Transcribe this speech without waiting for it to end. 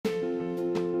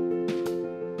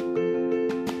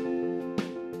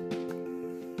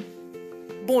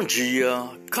Bom dia,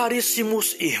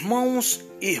 caríssimos irmãos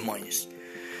e irmãs.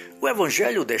 O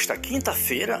Evangelho desta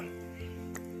quinta-feira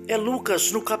é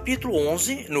Lucas no capítulo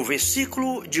 11, no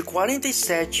versículo de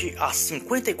 47 a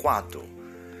 54.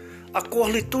 A cor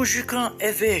litúrgica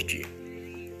é verde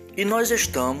e nós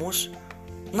estamos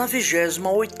na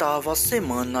 28ª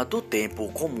semana do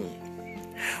tempo comum.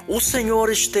 O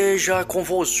Senhor esteja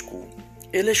convosco,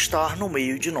 Ele está no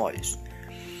meio de nós.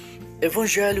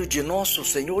 Evangelho de nosso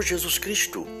Senhor Jesus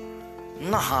Cristo,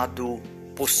 narrado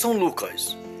por São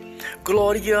Lucas.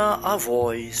 Glória a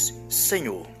vós,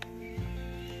 Senhor.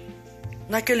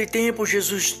 Naquele tempo,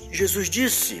 Jesus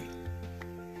disse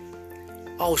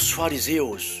aos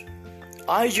fariseus: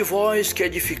 ai de vós que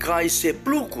edificais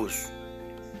sepulcros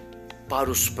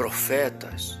para os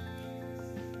profetas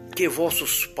que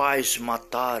vossos pais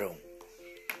mataram.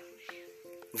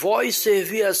 Vós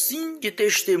servi assim de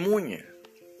testemunha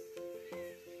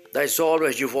das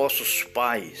obras de vossos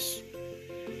pais,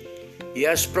 e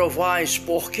as provais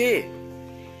porque,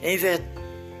 em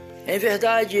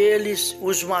verdade, eles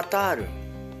os mataram,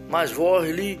 mas vós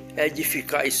lhe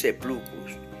edificais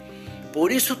sepulcros.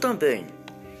 Por isso também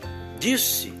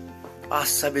disse a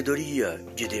sabedoria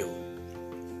de Deus: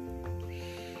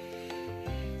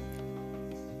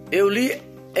 eu lhe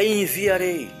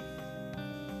enviarei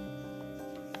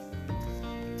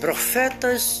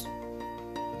profetas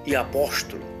e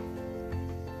apóstolos,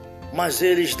 mas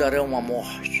eles darão a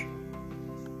morte,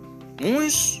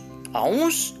 uns a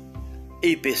uns,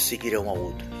 e perseguirão a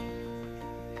outros.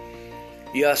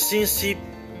 E assim se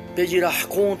pedirá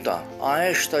conta a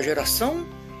esta geração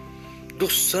do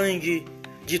sangue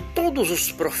de todos os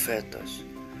profetas,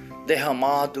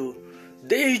 derramado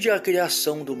desde a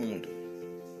criação do mundo,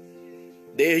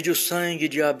 desde o sangue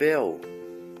de Abel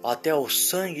até o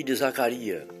sangue de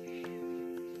Zacarias,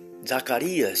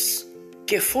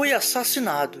 que foi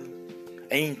assassinado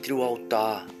entre o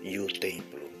altar e o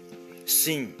templo.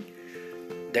 Sim,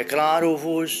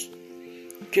 declaro-vos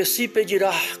que se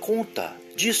pedirá conta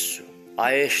disso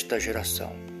a esta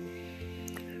geração.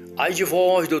 Ai de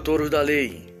vós, doutores da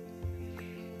lei,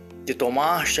 que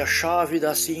tomaste a chave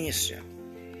da ciência,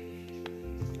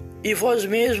 e vós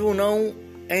mesmo não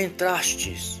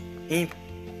entrastes,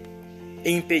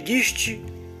 impediste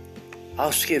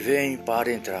aos que vêm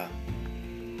para entrar.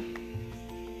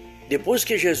 Depois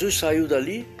que Jesus saiu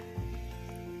dali,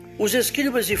 os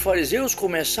escribas e fariseus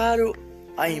começaram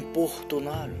a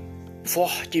importuná-lo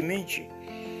fortemente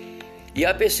e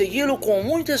a persegui-lo com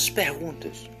muitas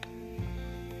perguntas,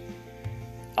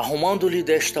 arrumando-lhe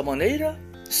desta maneira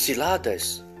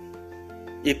ciladas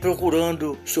e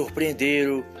procurando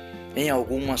surpreendê-lo em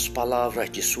algumas palavras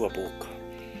de sua boca.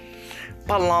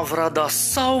 Palavra da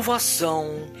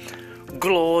salvação,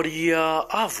 glória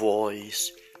a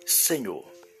vós, Senhor.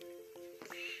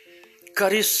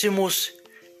 Caríssimos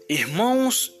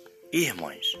irmãos e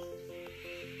irmãs,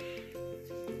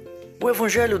 o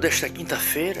Evangelho desta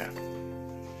quinta-feira,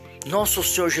 nosso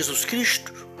Senhor Jesus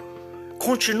Cristo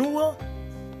continua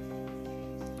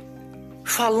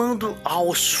falando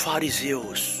aos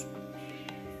fariseus.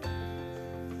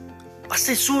 A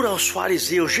censura aos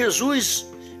fariseus. Jesus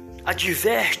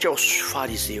adverte aos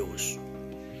fariseus.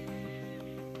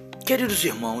 Queridos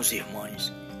irmãos e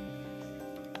irmãs,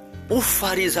 o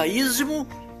farisaísmo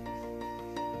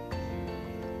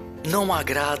não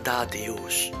agrada a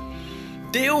Deus.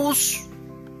 Deus,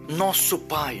 nosso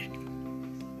Pai,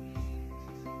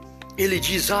 Ele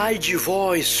diz: ai de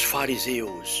vós,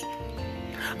 fariseus,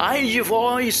 ai de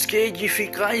vós que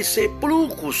edificais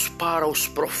sepulcros para os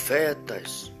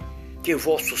profetas que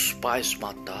vossos pais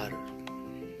mataram.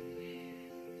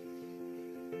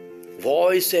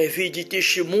 Vós servi de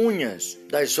testemunhas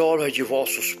das obras de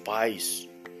vossos pais,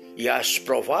 e as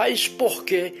provais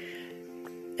porque,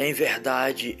 em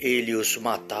verdade, eles os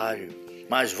mataram,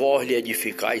 mas vós lhe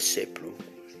edificais sepulcros.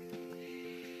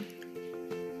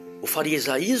 O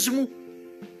farisaísmo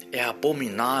é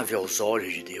abominável aos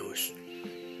olhos de Deus.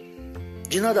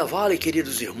 De nada vale,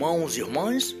 queridos irmãos e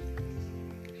irmãs,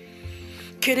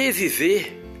 querer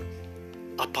viver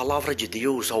a palavra de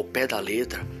Deus ao pé da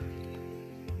letra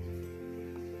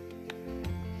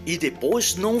e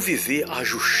depois não viver a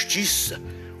justiça,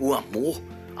 o amor,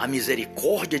 a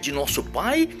misericórdia de nosso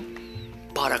Pai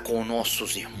para com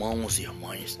nossos irmãos e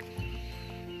irmãs.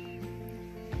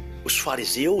 Os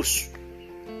fariseus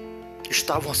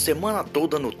estavam a semana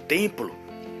toda no templo,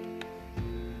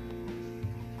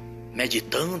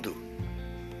 meditando,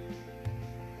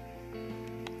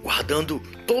 guardando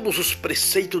todos os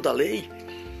preceitos da lei,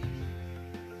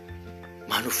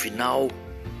 mas no final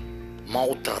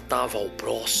maltratava o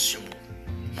próximo,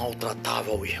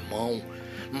 maltratava o irmão,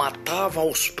 matavam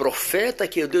os profetas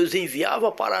que Deus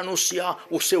enviava para anunciar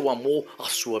o seu amor, a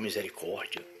sua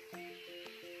misericórdia.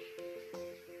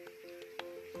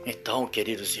 Então,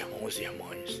 queridos irmãos e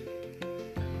irmãs,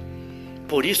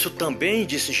 por isso também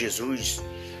disse Jesus,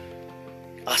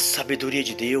 a sabedoria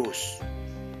de Deus,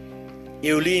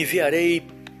 eu lhe enviarei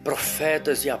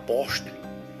profetas e apóstolos,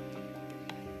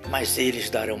 mas eles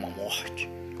darão a morte.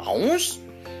 A uns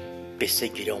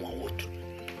perseguirão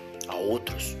a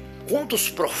outros. Quantos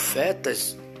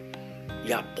profetas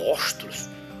e apóstolos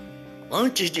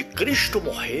antes de Cristo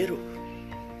morreram?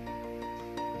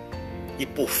 E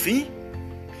por fim,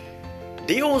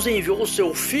 Deus enviou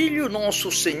seu Filho,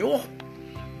 nosso Senhor,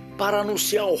 para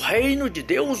anunciar o reino de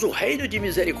Deus, o reino de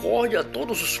misericórdia a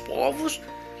todos os povos,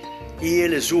 e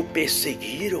eles o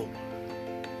perseguiram,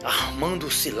 armando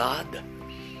cilada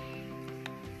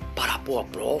para pôr à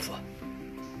prova,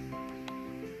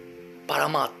 para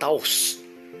matar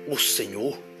o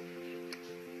Senhor.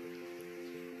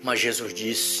 Mas Jesus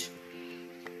disse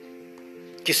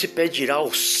que se pedirá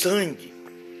o sangue,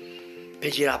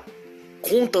 pedirá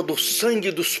conta do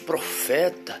sangue dos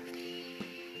profetas,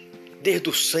 desde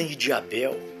o sangue de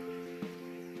Abel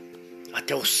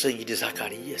até o sangue de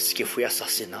Zacarias, que foi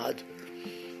assassinado.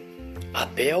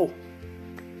 Abel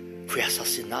foi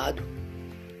assassinado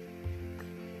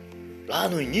lá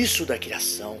no início da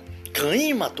criação.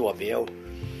 Caim matou Abel.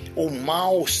 O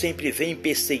mal sempre vem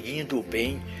perseguindo o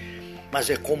bem, mas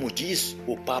é como diz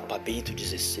o Papa Bento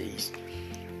XVI,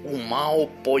 o mal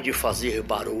pode fazer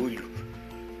barulho,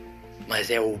 mas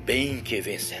é o bem que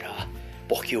vencerá,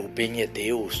 porque o bem é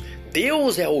Deus.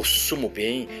 Deus é o sumo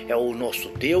bem, é o nosso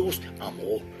Deus,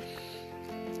 amor.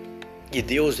 E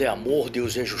Deus é amor,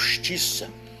 Deus é justiça.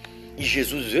 E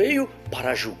Jesus veio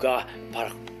para julgar,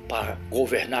 para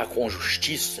governar com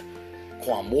justiça,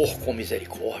 com amor, com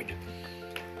misericórdia.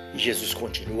 E Jesus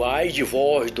continua, ai de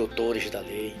vós, doutores da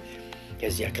lei, quer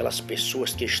dizer, aquelas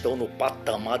pessoas que estão no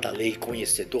patamar da lei,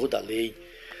 conhecedor da lei.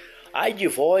 Ai de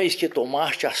vós que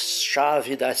tomaste a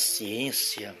chave da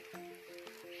ciência,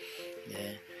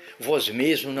 vós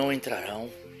mesmos não entrarão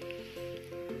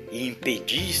e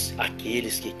impedis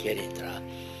aqueles que querem entrar.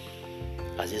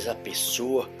 Às vezes a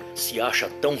pessoa se acha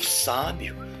tão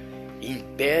sábio e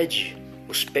impede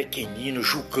os pequeninos,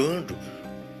 julgando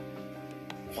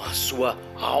com a sua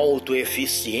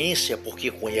autoeficiência,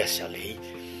 porque conhece a lei.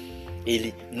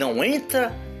 Ele não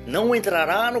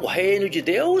entrará no reino de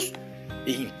Deus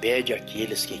e impede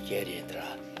aqueles que querem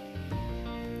entrar.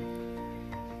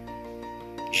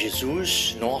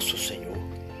 Jesus, nosso Senhor,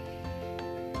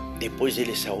 depois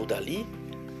ele saiu dali,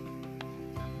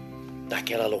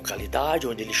 daquela localidade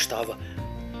onde ele estava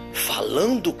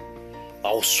falando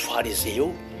aos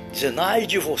fariseus, dizendo, ai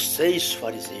de vocês,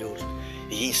 fariseus,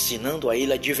 e ensinando a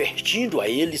ele, advertindo a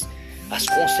eles as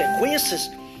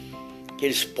consequências que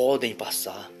eles podem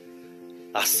passar.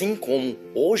 Assim como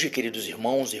hoje, queridos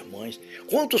irmãos e irmãs,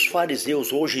 quantos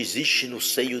fariseus hoje existem no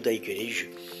seio da igreja,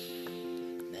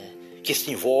 que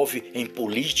se envolve em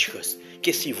políticas,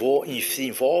 que se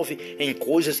envolve em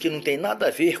coisas que não tem nada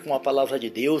a ver com a palavra de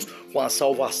Deus, com a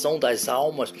salvação das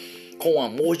almas, com o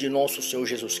amor de nosso Senhor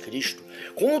Jesus Cristo.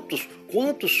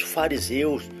 Quantos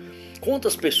fariseus,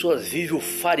 quantas pessoas vivem o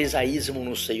farisaísmo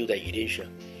no seio da igreja?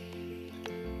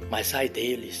 Mas ai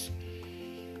deles.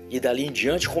 E dali em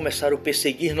diante começaram a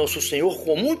perseguir nosso Senhor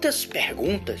com muitas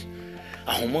perguntas,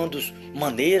 arrumando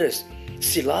maneiras,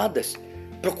 ciladas,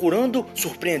 procurando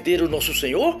surpreender o nosso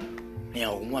Senhor em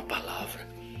alguma palavra.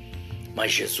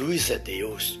 Mas Jesus é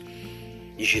Deus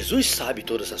e Jesus sabe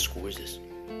todas as coisas.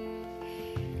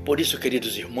 Por isso,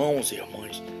 queridos irmãos e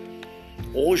irmãs,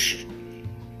 hoje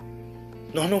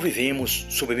nós não vivemos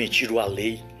submetidos à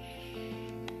lei.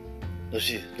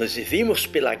 Nós vivemos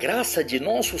pela graça de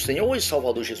nosso Senhor e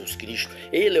Salvador Jesus Cristo.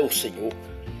 Ele é o Senhor.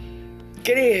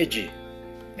 Crede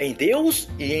em Deus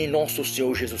e em nosso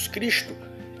Senhor Jesus Cristo.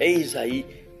 Eis aí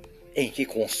em que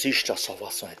consiste a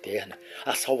salvação eterna.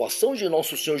 A salvação de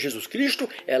nosso Senhor Jesus Cristo,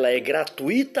 ela é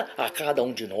gratuita a cada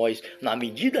um de nós, na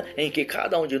medida em que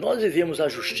cada um de nós vivemos a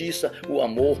justiça, o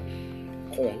amor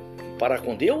para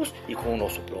com Deus e com o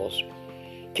nosso próximo.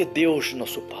 Que Deus,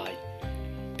 nosso Pai,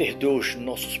 perdoe os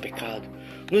nossos pecados,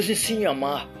 nos ensine a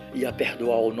amar e a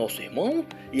perdoar o nosso irmão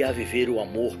e a viver o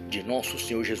amor de nosso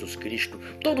Senhor Jesus Cristo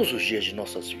todos os dias de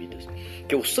nossas vidas.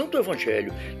 Que o Santo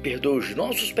Evangelho perdoe os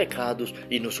nossos pecados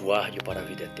e nos guarde para a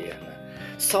vida eterna.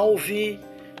 Salve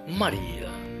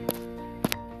Maria!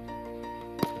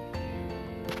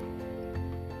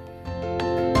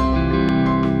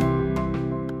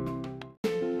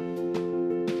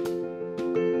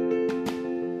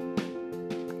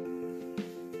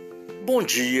 Bom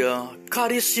dia,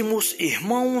 caríssimos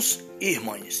irmãos e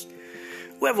irmãs.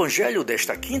 O Evangelho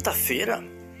desta quinta-feira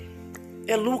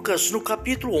é Lucas no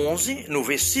capítulo 11, no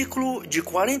versículo de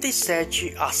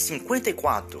 47 a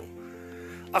 54.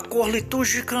 A cor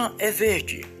litúrgica é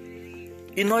verde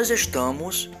e nós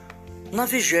estamos na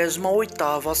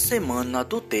 28ª semana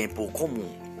do tempo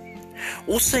comum.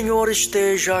 O Senhor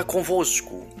esteja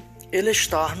convosco, Ele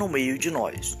está no meio de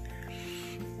nós.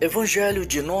 Evangelho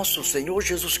de nosso Senhor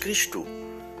Jesus Cristo,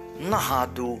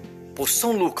 narrado por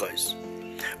São Lucas.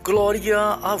 Glória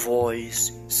a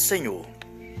vós, Senhor.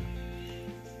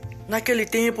 Naquele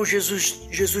tempo,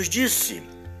 Jesus disse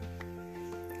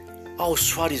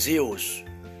aos fariseus: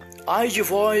 ai de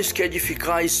vós que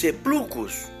edificais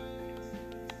sepulcros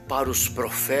para os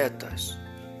profetas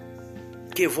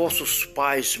que vossos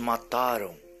pais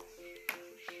mataram.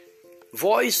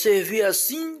 Vós servi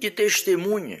assim de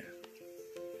testemunha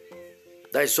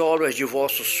das obras de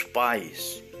vossos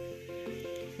pais,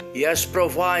 e as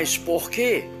provais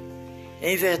porque,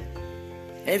 em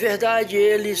verdade,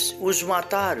 eles os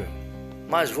mataram,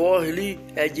 mas vós lhe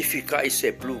edificais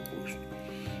sepulcros.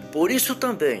 Por isso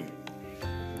também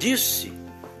disse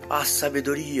a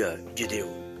sabedoria de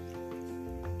Deus: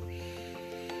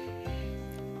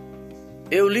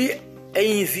 eu lhe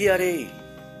enviarei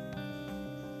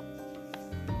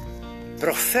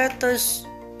profetas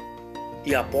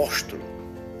e apóstolos,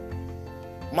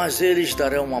 mas eles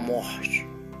darão a morte,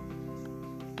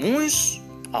 uns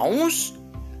a uns,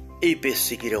 e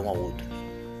perseguirão a outros.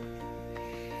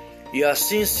 E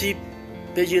assim se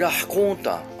pedirá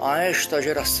conta a esta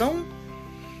geração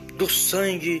do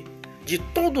sangue de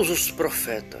todos os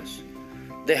profetas,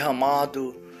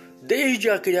 derramado desde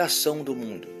a criação do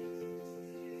mundo,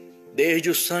 desde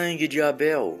o sangue de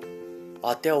Abel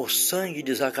até o sangue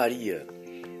de Zacarias,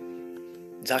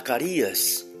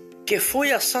 que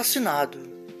foi assassinado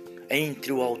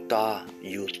entre o altar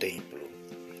e o templo.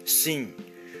 Sim,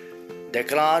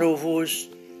 declaro-vos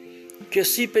que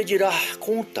se pedirá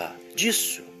conta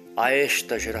disso a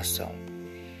esta geração.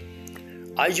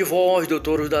 Ai de vós,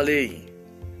 doutores da lei,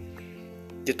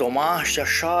 que tomaste a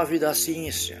chave da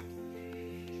ciência,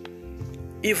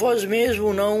 e vós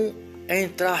mesmo não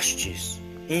entrastes,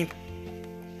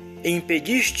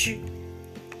 impediste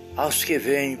aos que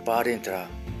vêm para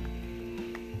entrar.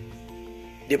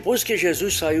 Depois que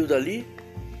Jesus saiu dali,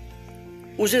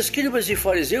 os escribas e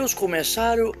fariseus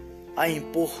começaram a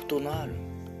importuná-lo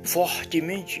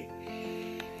fortemente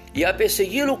e a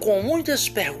persegui-lo com muitas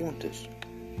perguntas,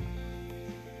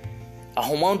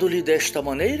 arrumando-lhe desta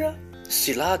maneira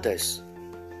ciladas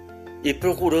e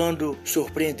procurando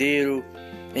surpreendê-lo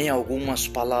em algumas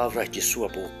palavras de sua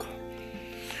boca.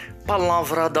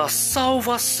 Palavra da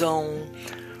salvação,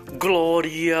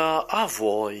 glória a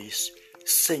vós,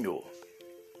 Senhor.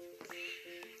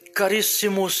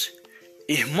 Caríssimos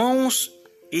irmãos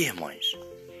e irmãs,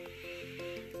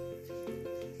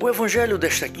 o Evangelho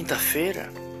desta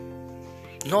quinta-feira,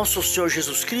 nosso Senhor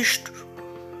Jesus Cristo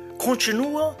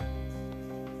continua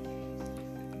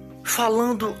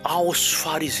falando aos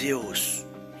fariseus.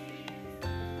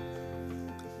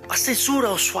 A censura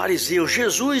aos fariseus.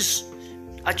 Jesus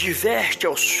adverte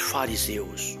aos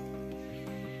fariseus.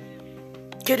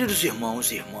 Queridos irmãos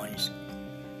e irmãs,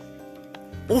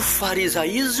 o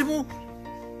farisaísmo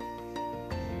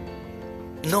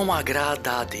não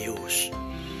agrada a Deus.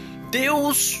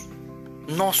 Deus,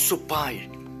 nosso Pai,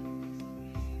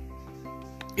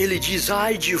 Ele diz: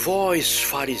 ai de vós,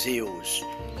 fariseus,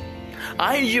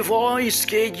 ai de vós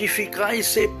que edificais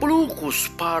sepulcros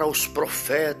para os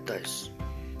profetas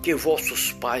que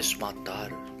vossos pais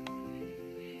mataram.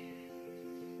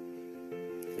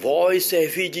 Vós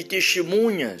servi de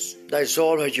testemunhas das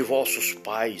obras de vossos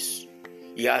pais,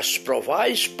 e as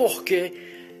provais porque,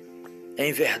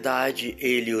 em verdade,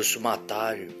 eles os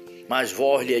mataram, mas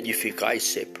vós lhe edificais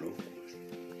sepulcros.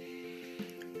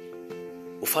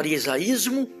 O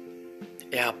farisaísmo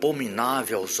é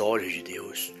abominável aos olhos de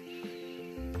Deus.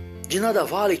 De nada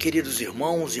vale, queridos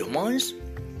irmãos e irmãs,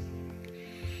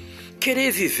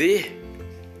 querer viver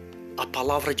a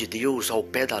palavra de Deus ao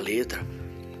pé da letra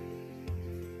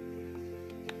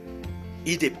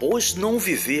e depois não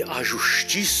viver a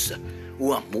justiça,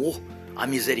 o amor, a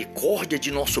misericórdia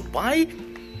de nosso Pai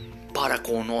para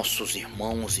com nossos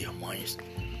irmãos e irmãs.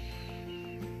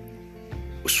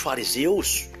 Os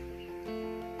fariseus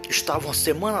estavam a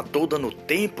semana toda no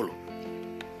templo,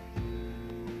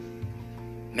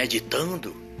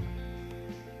 meditando,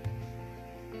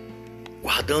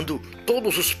 guardando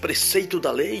todos os preceitos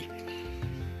da lei,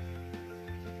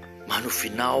 mas no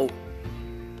final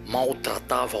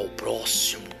maltratava ao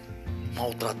próximo,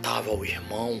 maltratava ao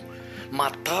irmão,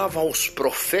 matavam os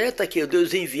profetas que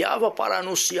Deus enviava para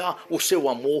anunciar o seu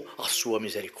amor, a sua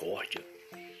misericórdia.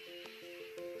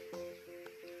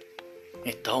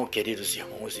 Então, queridos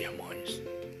irmãos e irmãs,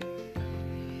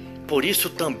 por isso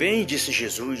também disse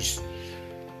Jesus,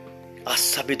 a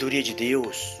sabedoria de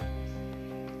Deus,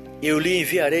 eu lhe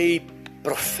enviarei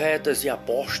profetas e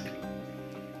apóstolos,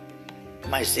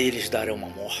 mas eles darão a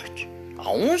morte.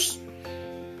 A uns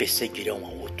perseguirão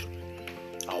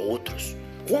a outros.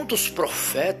 Quantos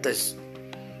profetas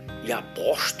e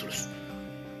apóstolos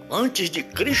antes de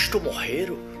Cristo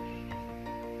morreram?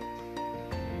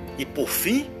 E por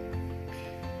fim,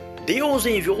 Deus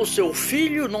enviou seu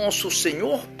Filho, nosso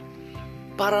Senhor,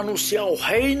 para anunciar o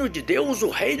reino de Deus, o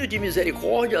reino de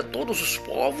misericórdia a todos os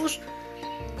povos,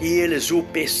 e eles o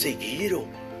perseguiram,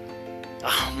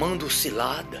 armando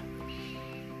cilada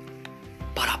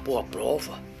para pôr à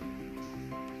prova,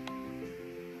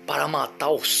 para matar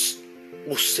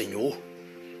o Senhor.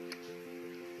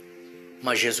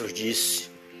 Mas Jesus disse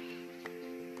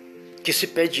que se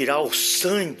pedirá o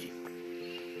sangue,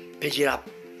 pedirá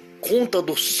conta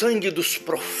do sangue dos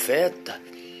profetas,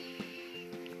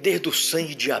 desde o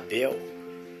sangue de Abel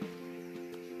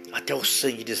até o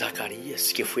sangue de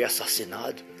Zacarias, que foi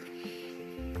assassinado.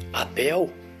 Abel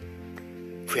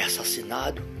foi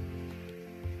assassinado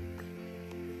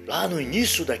lá no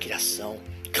início da criação.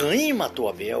 Caim matou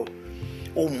Abel.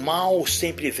 O mal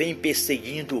sempre vem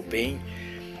perseguindo o bem,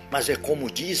 mas é como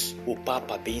diz o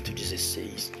Papa Bento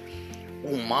XVI,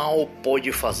 o mal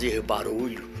pode fazer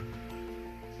barulho,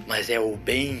 mas é o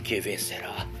bem que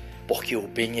vencerá, porque o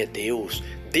bem é Deus.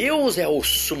 Deus é o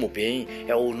sumo bem,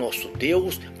 é o nosso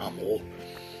Deus, amor.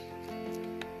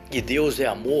 E Deus é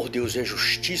amor, Deus é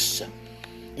justiça.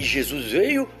 E Jesus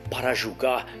veio para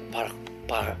julgar,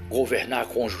 para governar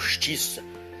com justiça,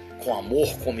 com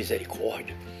amor, com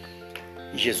misericórdia.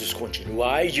 E Jesus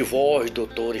continua, ai de vós,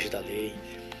 doutores da lei,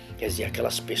 quer dizer,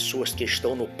 aquelas pessoas que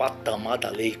estão no patamar da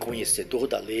lei, conhecedor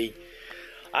da lei.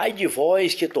 Ai de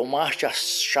vós que tomaste a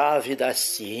chave da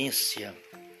ciência,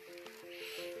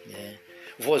 né?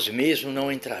 Vós mesmos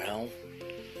não entrarão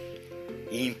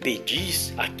e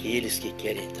impedis aqueles que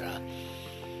querem entrar.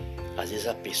 Às vezes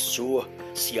a pessoa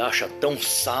se acha tão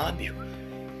sábio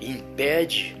e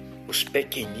impede os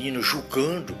pequeninos,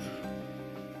 julgando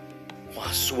com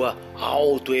a sua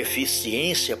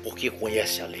autoeficiência, porque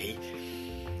conhece a lei.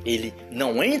 Ele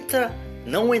não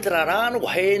entrará no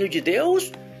reino de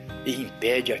Deus e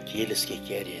impede aqueles que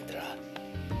querem entrar.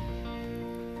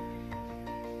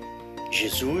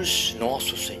 Jesus,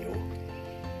 nosso Senhor,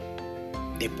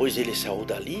 depois ele saiu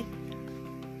dali,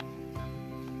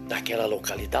 daquela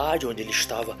localidade onde ele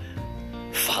estava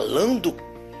falando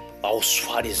aos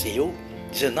fariseus,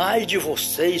 dizendo, ai de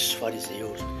vocês,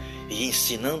 fariseus, e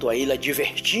ensinando a ele,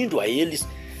 advertindo a eles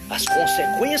as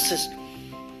consequências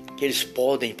que eles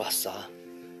podem passar.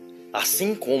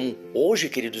 Assim como hoje,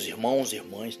 queridos irmãos e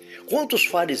irmãs, quantos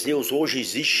fariseus hoje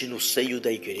existem no seio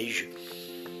da igreja,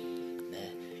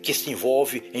 né? Que se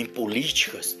envolve em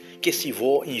políticas, que se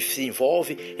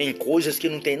envolve em coisas que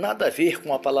não tem nada a ver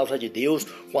com a palavra de Deus,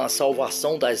 com a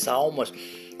salvação das almas,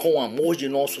 com o amor de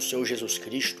nosso Senhor Jesus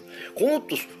Cristo.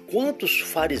 Quantos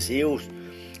fariseus,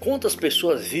 quantas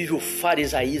pessoas vivem o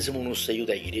farisaísmo no seio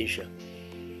da igreja?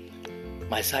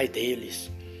 Mas ai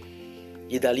deles.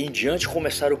 E dali em diante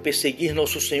começaram a perseguir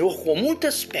nosso Senhor com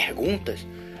muitas perguntas,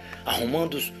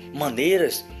 arrumando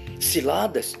maneiras,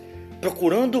 ciladas,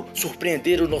 procurando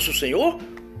surpreender o nosso Senhor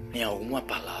em alguma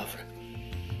palavra.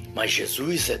 Mas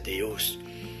Jesus é Deus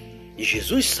e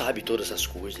Jesus sabe todas as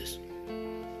coisas.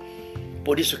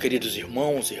 Por isso, queridos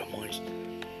irmãos e irmãs,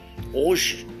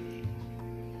 hoje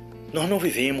nós não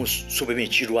vivemos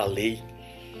submetidos à lei.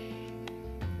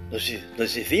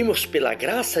 Nós vivemos pela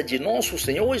graça de nosso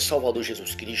Senhor e Salvador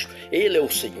Jesus Cristo. Ele é o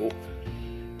Senhor.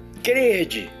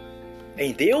 Crede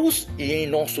em Deus e em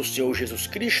nosso Senhor Jesus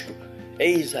Cristo.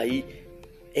 Eis aí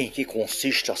em que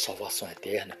consiste a salvação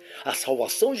eterna. A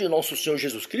salvação de nosso Senhor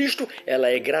Jesus Cristo, ela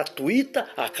é gratuita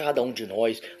a cada um de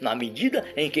nós, na medida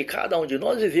em que cada um de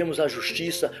nós vivemos a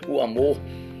justiça, o amor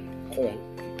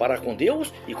para com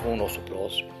Deus e com o nosso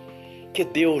próximo. Que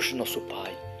Deus, nosso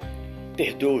Pai,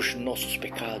 perdoe os nossos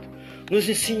pecados, nos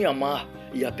ensine a amar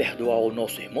e a perdoar o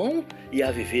nosso irmão e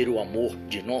a viver o amor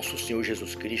de nosso Senhor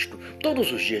Jesus Cristo todos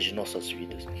os dias de nossas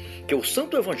vidas. Que o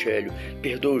Santo Evangelho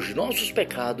perdoe os nossos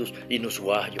pecados e nos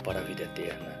guarde para a vida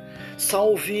eterna.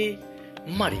 Salve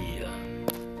Maria!